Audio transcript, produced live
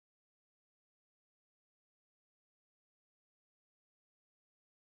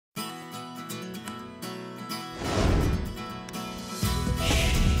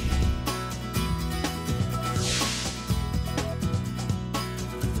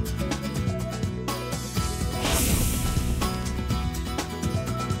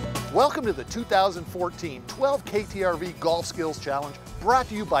Welcome to the 2014 12 KTRV Golf Skills Challenge, brought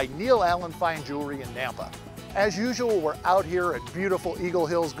to you by Neil Allen Fine Jewelry in Nampa. As usual, we're out here at beautiful Eagle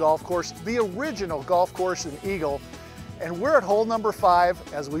Hills Golf Course, the original golf course in Eagle, and we're at hole number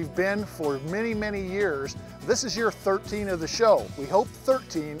 5, as we've been for many, many years. This is year 13 of the show. We hope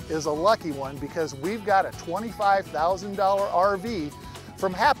 13 is a lucky one because we've got a $25,000 RV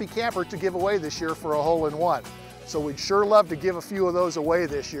from Happy Camper to give away this year for a hole-in-one. So we'd sure love to give a few of those away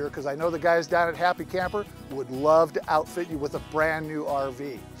this year because I know the guys down at Happy Camper would love to outfit you with a brand new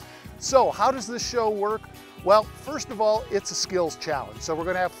RV. So how does this show work? Well, first of all, it's a skills challenge. So we're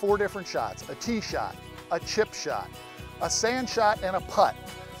going to have 4 different shots: a tee shot, a chip shot, a sand shot, and a putt.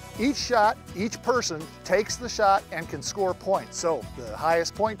 Each shot, each person takes the shot and can score points. So the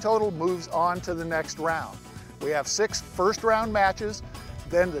highest point total moves on to the next round. We have 6 first round matches.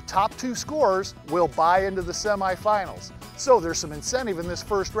 Then the top 2 scorers will buy into the semifinals. So there's some incentive in this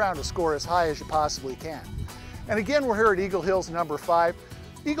first round to score as high as you possibly can. And again, we're here at Eagle Hills number 5.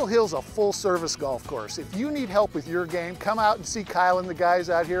 Eagle Hills is a full service golf course. If you need help with your game, come out and see Kyle and the guys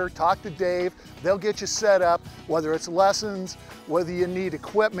out here, talk to Dave. They'll get you set up, whether it's lessons, whether you need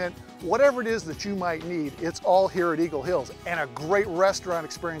equipment, whatever it is that you might need, it's all here at Eagle Hills. And a great restaurant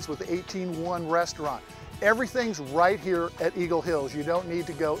experience with the 18-1 restaurant. Everything's right here at Eagle Hills. You don't need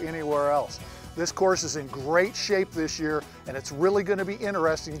to go anywhere else. This course is in great shape this year, and it's really going to be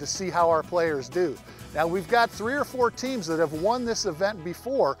interesting to see how our players do. Now, we've got 3 or 4 teams that have won this event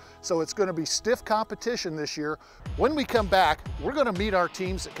before, so it's going to be stiff competition this year. When we come back, we're going to meet our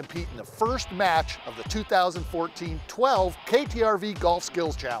teams that compete in the first match of the 2014 12 KTRV Golf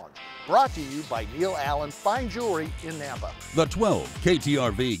Skills Challenge, brought to you by Neil Allen Fine Jewelry in Nampa. The 12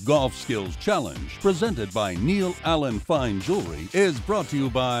 KTRV Golf Skills Challenge, presented by Neil Allen Fine Jewelry, is brought to you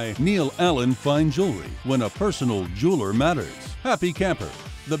by Neil Allen Fine Jewelry, when a personal jeweler matters. Happy Camper,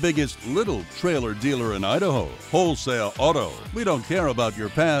 the biggest little trailer dealer in Idaho. Wholesale Auto, we don't care about your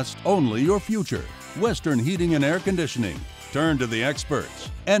past, only your future. Western Heating and Air Conditioning, turn to the experts.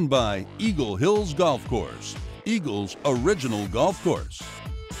 And by Eagle Hills Golf Course, Eagle's original golf course.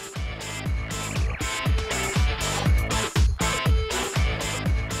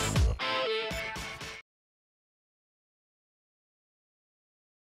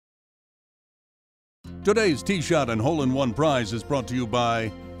 Today's tee shot and hole-in-one prize is brought to you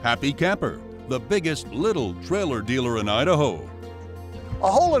by Happy Camper, the biggest little trailer dealer in Idaho.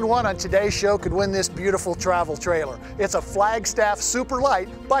 A hole-in-one on today's show could win this beautiful travel trailer. It's a Flagstaff Super Light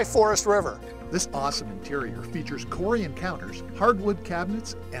by Forest River. This awesome interior features Corian counters, hardwood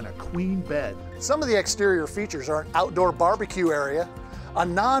cabinets, and a queen bed. Some of the exterior features are an outdoor barbecue area, a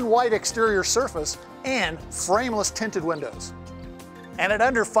non-white exterior surface, and frameless tinted windows. And at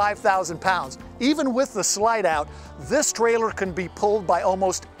under 5,000 pounds, even with the slide out, this trailer can be pulled by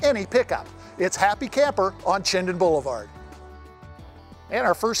almost any pickup. It's Happy Camper on Chinden Boulevard. And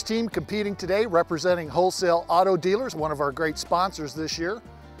our first team competing today, representing Wholesale Auto Dealers, one of our great sponsors this year,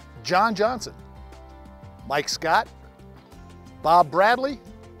 John Johnson, Mike Scott, Bob Bradley,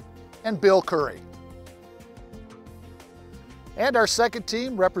 and Bill Curry. And our second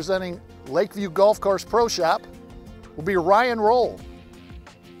team, representing Lakeview Golf Course Pro Shop, will be Ryan Roll,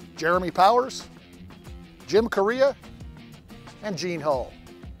 Jeremy Powers, Jim Correa, and Gene Hull.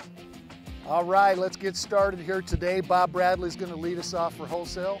 All right, let's get started here today. Bob Bradley's going to lead us off for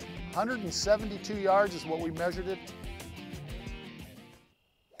Wholesale. 172 yards is what we measured it.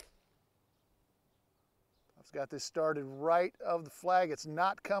 I've got this started right of the flag. It's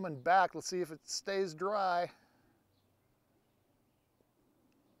not coming back. Let's see if it stays dry.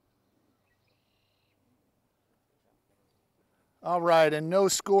 All right, and no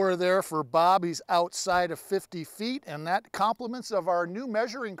score there for Bob. He's outside of 50 feet, and that compliments of our new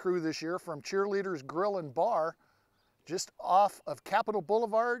measuring crew this year from Cheerleaders Grill and Bar, just off of Capitol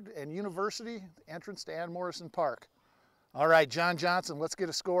Boulevard and University, entrance to Ann Morrison Park. All right, John Johnson, let's get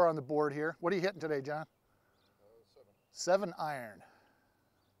a score on the board here. What are you hitting today, John? 7 iron.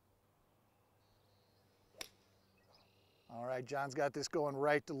 All right, John's got this going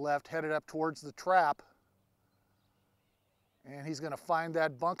right to left, headed up towards the trap. And he's going to find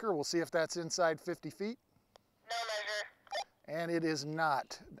that bunker. We'll see if that's inside 50 feet. No measure. And it is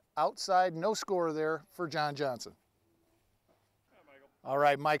not. Outside, no score there for John Johnson. All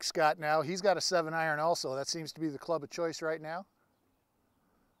right, Mike Scott now. He's got a 7 iron also. That seems to be the club of choice right now.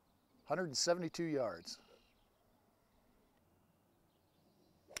 172 yards.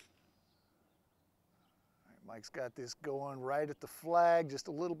 Mike's got this going right at the flag, just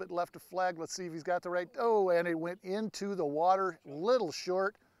a little bit left of flag. Let's see if he's got the right, oh, and it went into the water, little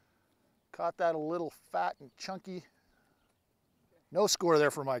short. Caught that a little fat and chunky. No score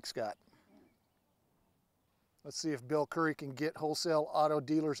there for Mike Scott. Let's see if Bill Curry can get Wholesale Auto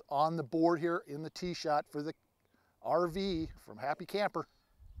Dealers on the board here in the tee shot for the RV from Happy Camper.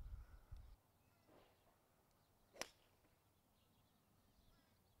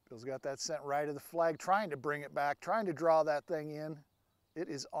 Bill's got that sent right of the flag, trying to bring it back, trying to draw that thing in. It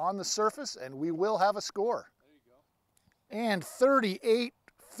is on the surface, and we will have a score. There you go. And 38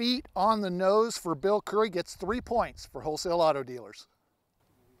 feet on the nose for Bill Curry, gets 3 points for Wholesale Auto Dealers.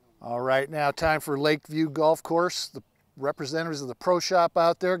 All right, now time for Lakeview Golf Course. The representatives of the pro shop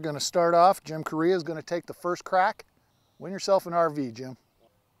out there going to start off. Jim Correa is going to take the first crack. Win yourself an RV, Jim.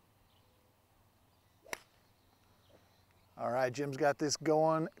 All right, Jim's got this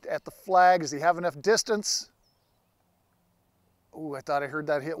going at the flag. Does he have enough distance? Ooh, I thought I heard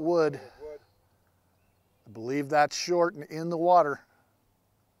that hit wood. I believe that's short and in the water.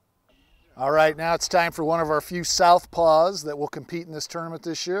 All right, now it's time for one of our few southpaws that will compete in this tournament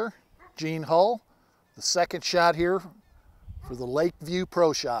this year. Gene Hull, the second shot here for the Lakeview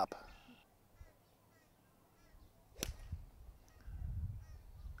Pro Shop.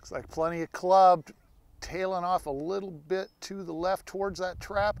 Looks like plenty of club, tailing off a little bit to the left towards that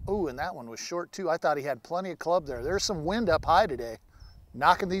trap. Ooh, and that one was short too. I thought he had plenty of club there. There's some wind up high today,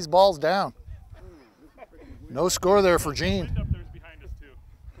 knocking these balls down. No score there for Gene.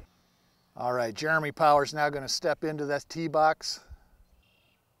 All right, Jeremy Powers now going to step into that tee box.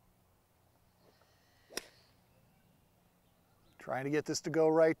 Trying to get this to go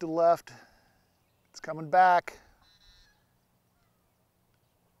right to left. It's coming back.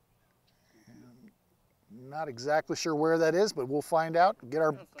 Not exactly sure where that is, but we'll find out. Get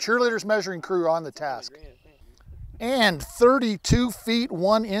our cheerleaders measuring crew on the task. And 32 feet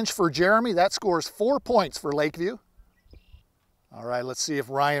 1 inch for Jeremy. That scores 4 points for Lakeview. All right, let's see if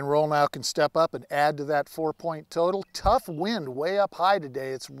Ryan Roll now can step up and add to that 4-point total. Tough wind way up high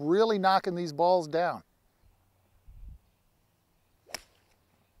today. It's really knocking these balls down.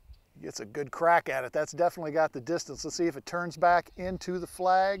 Gets a good crack at it. That's definitely got the distance. Let's see if it turns back into the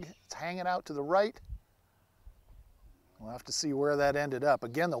flag. It's hanging out to the right. We'll have to see where that ended up.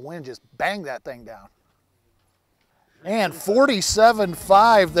 Again, the wind just banged that thing down. And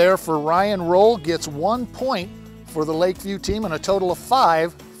 47.5 there for Ryan Roll, gets 1 point for the Lakeview team and a total of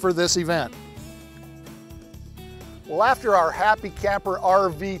 5 for this event. Well, after our Happy Camper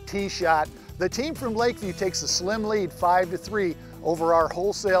RV tee shot, the team from Lakeview takes a slim lead 5-3 over our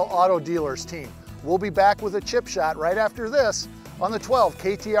Wholesale Auto Dealers team. We'll be back with a chip shot right after this on the 12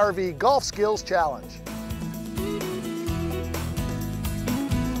 KTRV Golf Skills Challenge.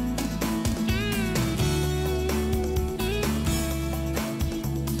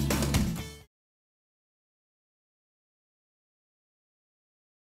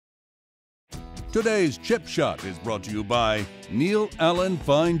 Today's Chip Shot is brought to you by Neil Allen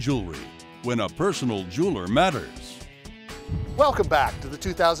Fine Jewelry, when a personal jeweler matters. Welcome back to the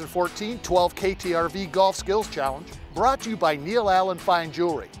 2014 12 KTRV Golf Skills Challenge, brought to you by Neil Allen Fine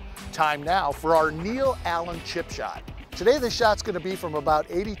Jewelry. Time now for our Neil Allen Chip Shot. Today the shot's going to be from about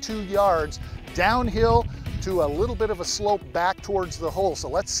 82 yards downhill to a little bit of a slope back towards the hole. So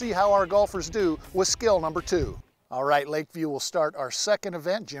let's see how our golfers do with skill number 2. All right, Lakeview will start our second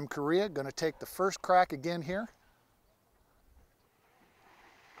event. Jim Correa going to take the first crack again here.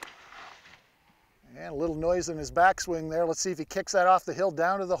 And a little noise in his backswing there. Let's see if he kicks that off the hill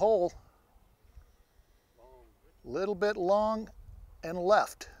down to the hole. A little bit long and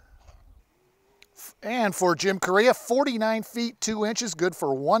left. And for Jim Correa, 49 feet 2 inches, good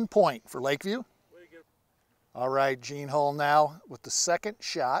for 1 point for Lakeview. All right, Gene Hull now with the second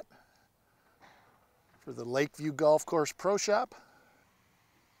shot for the Lakeview Golf Course Pro Shop.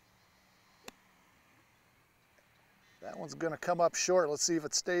 That one's going to come up short. Let's see if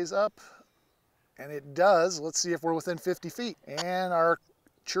it stays up. And it does. Let's see if we're within 50 feet. And our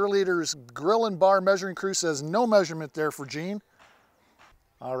cheerleaders grill and bar measuring crew says no measurement there for Gene.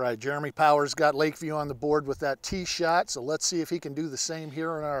 All right, Jeremy Powers got Lakeview on the board with that tee shot. So let's see if he can do the same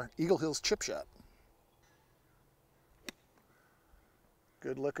here in our Eagle Hills chip shot.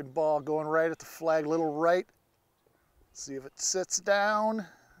 Good looking ball going right at the flag, little right. See if it sits down.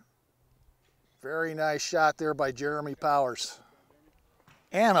 Very nice shot there by Jeremy Powers.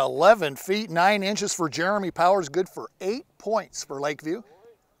 And 11 feet 9 inches for Jeremy Powers, good for 8 points for Lakeview.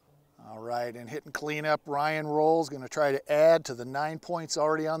 All right, and hitting cleanup, Ryan Roll's going to try to add to the 9 points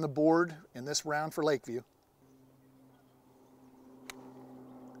already on the board in this round for Lakeview.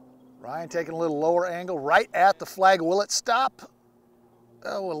 Ryan taking a little lower angle right at the flag. Will it stop?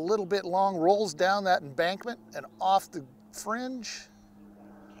 Oh, a little bit long, rolls down that embankment and off the fringe.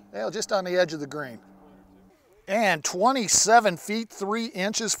 Well, just on the edge of the green. And 27 feet 3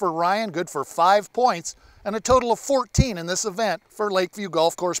 inches for Ryan, good for 5 points, and a total of 14 in this event for Lakeview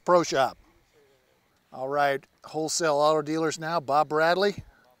Golf Course Pro Shop. All right, Wholesale Auto Dealers now, Bob Bradley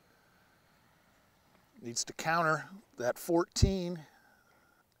needs to counter that 14.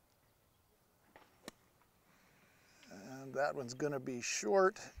 And that one's gonna be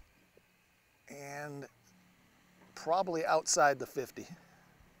short and probably outside the 50.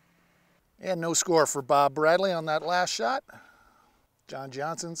 And no score for Bob Bradley on that last shot. John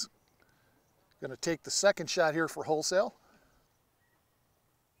Johnson's gonna take the second shot here for Wholesale.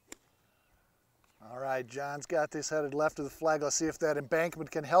 All right, John's got this headed left of the flag. Let's see if that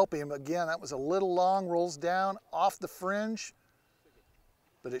embankment can help him. Again, that was a little long, rolls down off the fringe,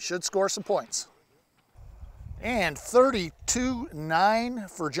 but it should score some points. And 32-9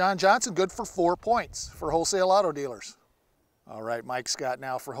 for John Johnson, good for 4 points for Wholesale Auto Dealers. All right, Mike Scott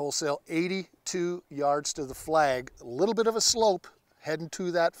now for Wholesale, 82 yards to the flag. A little bit of a slope heading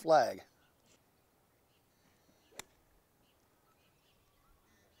to that flag.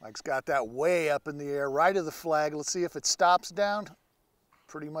 Mike's got that way up in the air, right of the flag. Let's see if it stops down.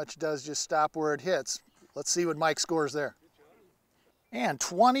 Pretty much does just stop where it hits. Let's see what Mike scores there. And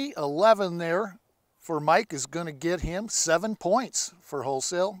 20-11 there for Mike is going to get him 7 points for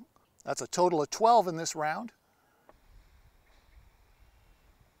Wholesale. That's a total of 12 in this round.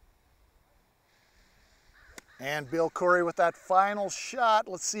 And Bill Curry with that final shot.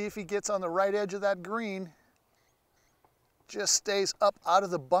 Let's see if he gets on the right edge of that green. Just stays up out of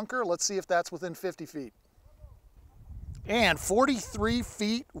the bunker. Let's see if that's within 50 feet. And 43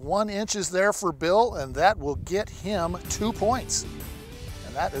 feet 1 inches there for Bill, and that will get him 2 points.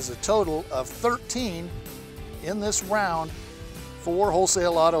 And that is a total of 13 in this round for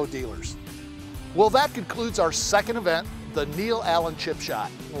Wholesale Auto Dealers. Well, that concludes our second event, the Neil Allen chip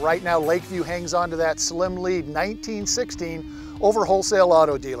shot. Right now, Lakeview hangs on to that slim lead, 19-16 over Wholesale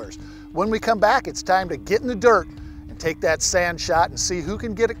Auto Dealers. When we come back, it's time to get in the dirt and take that sand shot and see who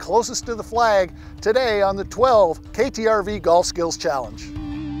can get it closest to the flag today on the 12 KTRV Golf Skills Challenge.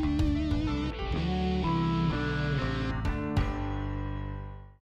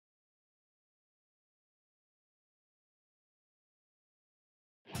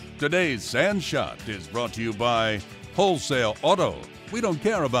 Today's Sand Shot is brought to you by Wholesale Auto. We don't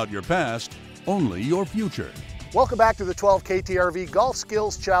care about your past, only your future. Welcome back to the 12 KTRV Golf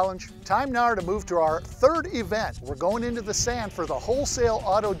Skills Challenge. Time now to move to our third event. We're going into the sand for the Wholesale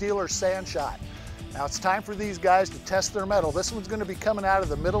Auto Dealer Sand Shot. Now it's time for these guys to test their mettle. This one's going to be coming out of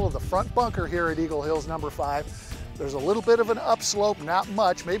the middle of the front bunker here at Eagle Hills number 5. There's a little bit of an upslope, not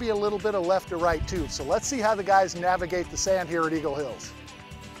much, maybe a little bit of left to right too. So let's see how the guys navigate the sand here at Eagle Hills.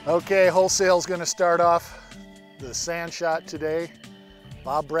 Okay, Wholesale's going to start off the sand shot today.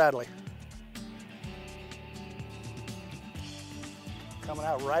 Bob Bradley. Coming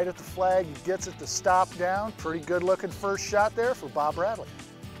out right at the flag, he gets it to stop down. Pretty good looking first shot there for Bob Bradley.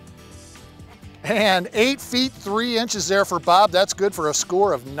 And 8 feet 3 inches there for Bob. That's good for a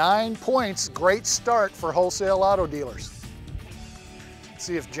score of 9 points. Great start for Wholesale Auto Dealers. Let's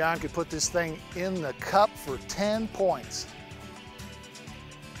see if John could put this thing in the cup for 10 points.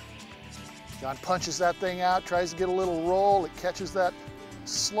 John punches that thing out, tries to get a little roll. It catches that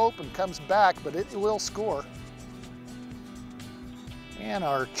slope and comes back, but it will score. And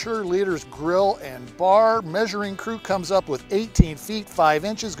our cheerleaders grill and bar measuring crew comes up with 18 feet 5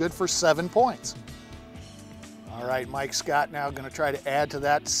 inches, good for 7 points. All right, Mike Scott now going to try to add to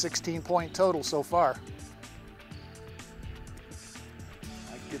that 16-point total so far.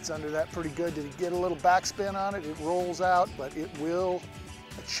 Mike gets under that pretty good. Did he get a little backspin on it? It rolls out, but it will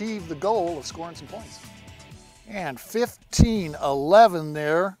achieve the goal of scoring some points. And 15-11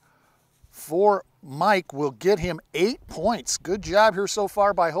 there for Mike will get him 8 points. Good job here so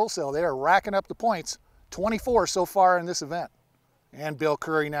far by Wholesale. They are racking up the points, 24 so far in this event. And Bill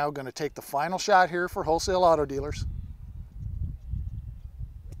Curry now going to take the final shot here for Wholesale Auto Dealers.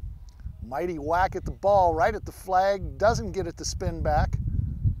 Mighty whack at the ball, right at the flag, doesn't get it to spin back,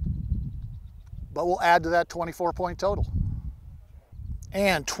 but will add to that 24-point total.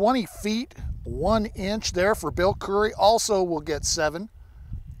 And 20 feet 1 inch there for Bill Curry, also will get 7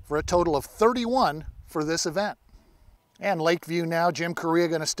 for a total of 31 for this event. And Lakeview now, Jim Correa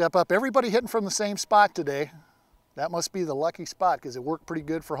going to step up. Everybody hitting from the same spot today. That must be the lucky spot because it worked pretty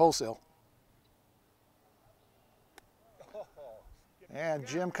good for Wholesale. And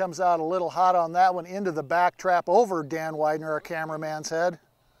Jim comes out a little hot on that one into the back trap over Dan Widener, our cameraman's head.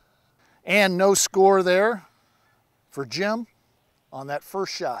 And no score there for Jim on that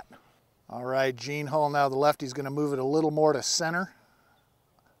first shot. All right, Gene Hull now, the lefty's going to move it a little more to center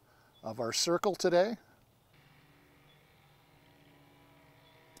of our circle today.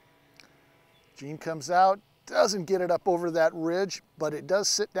 Gene comes out, doesn't get it up over that ridge, but it does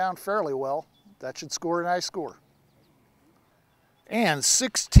sit down fairly well. That should score a nice score. And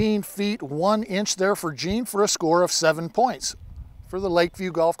 16 feet 1 inch there for Gene for a score of 7 points for the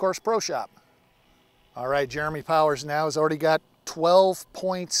Lakeview Golf Course Pro Shop. All right, Jeremy Powers now has already got 12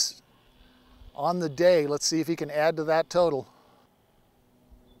 points on the day. Let's see if he can add to that total.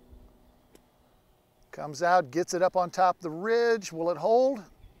 Comes out, gets it up on top of the ridge. Will it hold?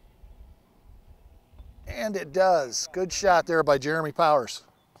 And it does. Good shot there by Jeremy Powers.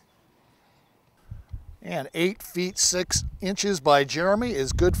 And 8 feet 6 inches by Jeremy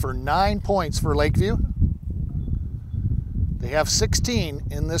is good for 9 points for Lakeview. They have 16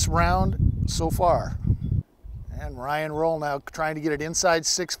 in this round so far. And Ryan Roll now trying to get it inside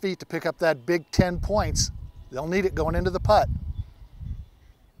 6 feet to pick up that big 10 points. They'll need it going into the putt.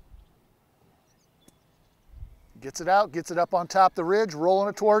 Gets it out, gets it up on top of the ridge, rolling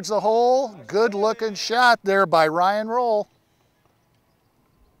it towards the hole. Good looking shot there by Ryan Roll.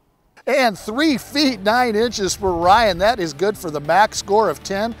 And 3 feet 9 inches for Ryan. That is good for the max score of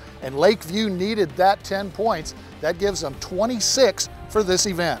 10, and Lakeview needed that 10 points. That gives them 26 for this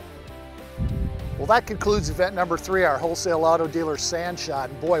event. Well, that concludes event number 3, our Wholesale Auto Dealers Sand Shot.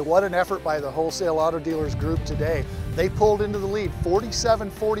 And boy, what an effort by the Wholesale Auto Dealers group today. They pulled into the lead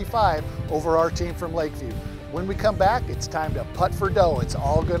 47-45 over our team from Lakeview. When we come back, it's time to putt for dough. It's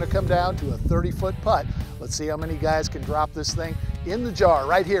all going to come down to a 30-foot putt. Let's see how many guys can drop this thing in the jar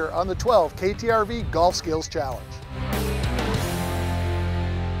right here on the 12 KTRV Golf Skills Challenge.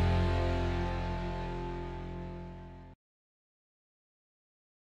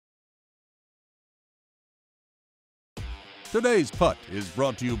 Today's putt is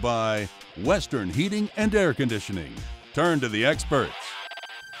brought to you by Western Heating and Air Conditioning. Turn to the experts.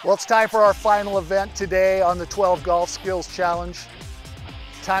 Well, it's time for our final event today on the 12 Golf Skills Challenge.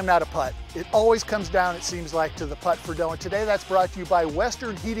 Time now to putt. It always comes down, it seems like, to the putt for dough. And today that's brought to you by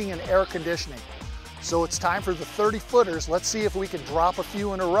Western Heating and Air Conditioning. So it's time for the 30-footers. Let's see if we can drop a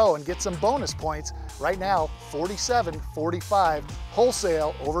few in a row and get some bonus points. Right now, 47-45,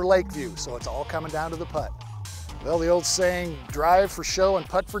 Wholesale over Lakeview. So it's all coming down to the putt. Well, the old saying, drive for show and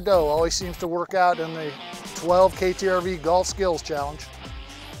putt for dough, always seems to work out in the 12 KTRV Golf Skills Challenge.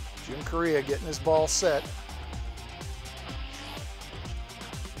 Jim Correa getting his ball set.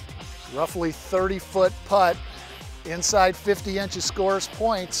 Roughly 30-foot putt, inside 50 inches scores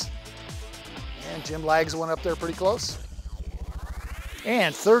points. And Jim lags one up there pretty close.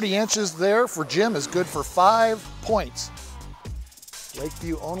 And 30 inches there for Jim is good for 5 points.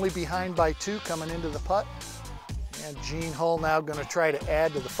 Lakeview only behind by 2 coming into the putt. And Gene Hull now going to try to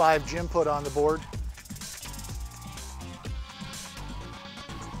add to the 5 Jim put on the board.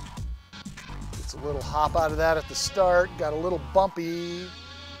 Gets a little hop out of that at the start, got a little bumpy.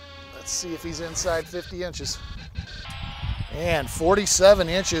 Let's see if he's inside 50 inches. And 47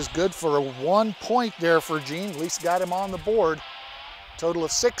 inches, good for a 1 point there for Gene. At least got him on the board. Total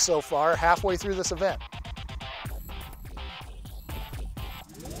of 6 so far, halfway through this event.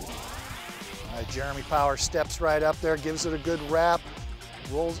 Jeremy Powers steps right up there, gives it a good wrap,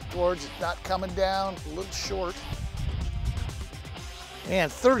 rolls it towards it, not coming down, a little short.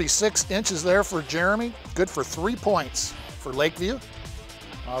 And 36 inches there for Jeremy, good for 3 points for Lakeview.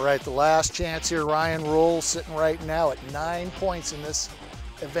 All right, the last chance here, Ryan Roll sitting right now at 9 points in this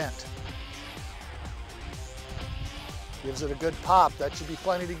event. Gives it a good pop, that should be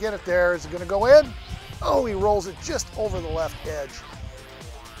plenty to get it there. Is it gonna go in? Oh, he rolls it just over the left edge.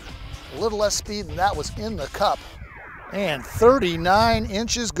 A little less speed than that was in the cup. And 39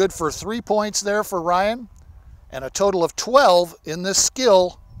 inches, good for 3 points there for Ryan. And a total of 12 in this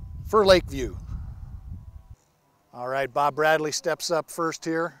skill for Lakeview. All right, Bob Bradley steps up first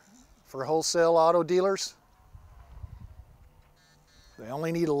here for Wholesale Auto Dealers. They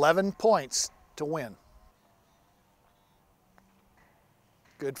only need 11 points to win.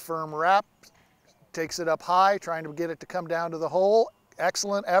 Good firm wrap, takes it up high, trying to get it to come down to the hole.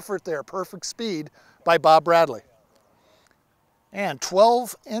 Excellent effort there, perfect speed by Bob Bradley. And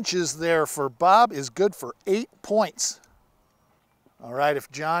 12 inches there for Bob is good for 8 points. All right,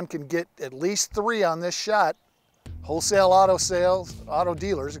 if John can get at least 3 on this shot, Wholesale Auto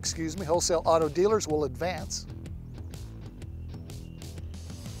Dealers will advance.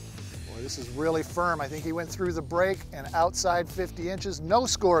 Boy, this is really firm. I think he went through the break and outside 50 inches. No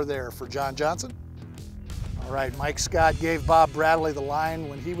score there for John Johnson. All right, Mike Scott gave Bob Bradley the line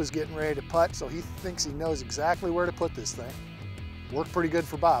when he was getting ready to putt, so he thinks he knows exactly where to put this thing. Worked pretty good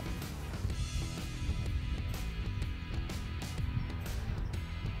for Bob.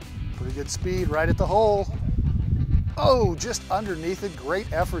 Pretty good speed right at the hole. Oh, just underneath it.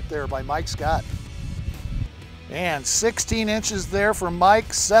 Great effort there by Mike Scott. And 16 inches there for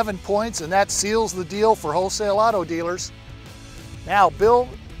Mike, 7 points, and that seals the deal for Wholesale Auto Dealers. Now, Bill,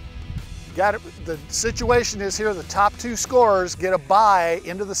 the situation is here, the top 2 scorers get a bye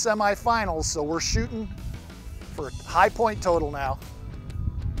into the semifinals, so we're shooting for a high point total now.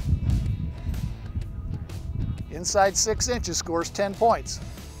 Inside 6 inches scores 10 points.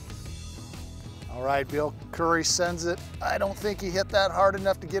 All right, Bill Curry sends it. I don't think he hit that hard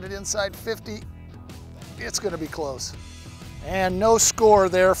enough to get it inside 50. It's going to be close. And no score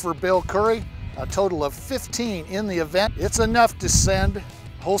there for Bill Curry. A total of 15 in the event. It's enough to send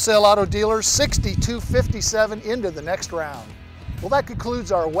Wholesale Auto Dealers 62-57 into the next round. Well, that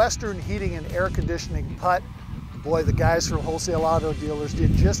concludes our Western Heating and Air Conditioning putt. Boy, the guys from Wholesale Auto Dealers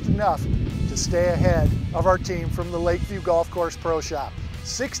did just enough to stay ahead of our team from the Lakeview Golf Course Pro Shop.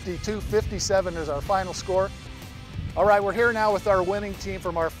 62-57 is our final score. All right, we're here now with our winning team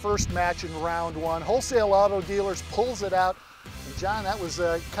from our first match in round 1. Wholesale Auto Dealers pulls it out. And John, that was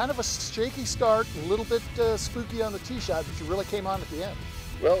kind of a shaky start, a little bit spooky on the tee shot, but you really came on at the end.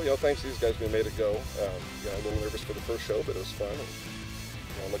 Well, thanks to these guys, we made it go. A little nervous for the first show, but it was fun.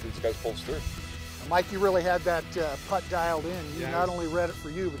 And, look at these guys pulled through. Mike, you really had that putt dialed in. You not only read it for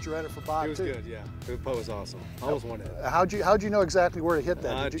you, but you read it for Bob, too. It was good, yeah. The putt was awesome. I always wanted it. How'd you know exactly where to hit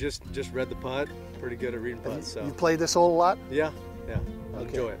that? Just read the putt. Pretty good at reading putts. So. You played this hole a lot? Yeah. I Okay.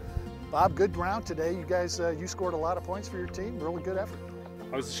 enjoy it. Bob, good round today. You guys, you scored a lot of points for your team. Really good effort.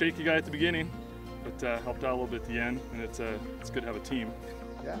 I was a shaky guy at the beginning, but helped out a little bit at the end, and it's good to have a team.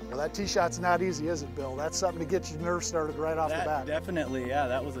 Yeah, well, that tee shot's not easy, is it, Bill? That's something to get your nerves started right off the bat. Definitely, yeah.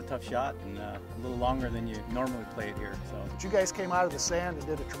 That was a tough shot and a little longer than you normally play it here. So. But you guys came out of the sand and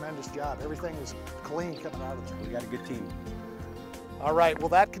did a tremendous job. Everything was clean coming out of there. We got a good team. All right, well,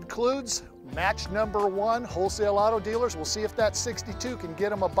 that concludes match number 1, Wholesale Auto Dealers. We'll see if that 62 can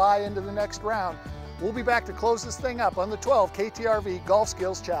get them a bye into the next round. We'll be back to close this thing up on the 12 KTRV Golf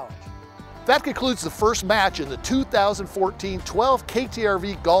Skills Challenge. That concludes the first match in the 2014 12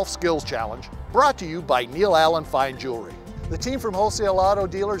 KTRV Golf Skills Challenge, brought to you by Neil Allen Fine Jewelry. The team from Wholesale Auto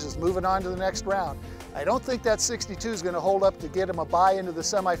Dealers is moving on to the next round. I don't think that 62 is going to hold up to get them a bye into the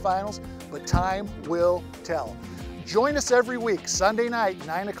semifinals, but time will tell. Join us every week, Sunday night,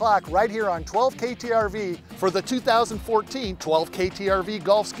 9 o'clock, right here on 12 KTRV for the 2014 12 KTRV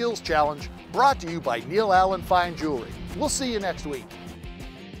Golf Skills Challenge, brought to you by Neil Allen Fine Jewelry. We'll see you next week.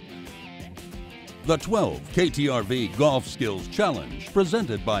 The 12 KTRV Golf Skills Challenge,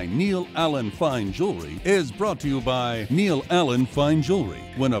 presented by Neil Allen Fine Jewelry, is brought to you by Neil Allen Fine Jewelry,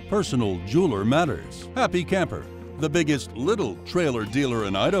 when a personal jeweler matters. Happy Camper, the biggest little trailer dealer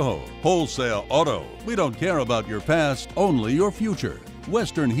in Idaho. Wholesale Auto, we don't care about your past, only your future.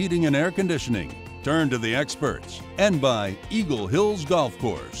 Western Heating and Air Conditioning, turn to the experts. And by Eagle Hills Golf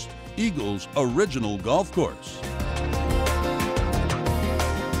Course, Eagle's original golf course.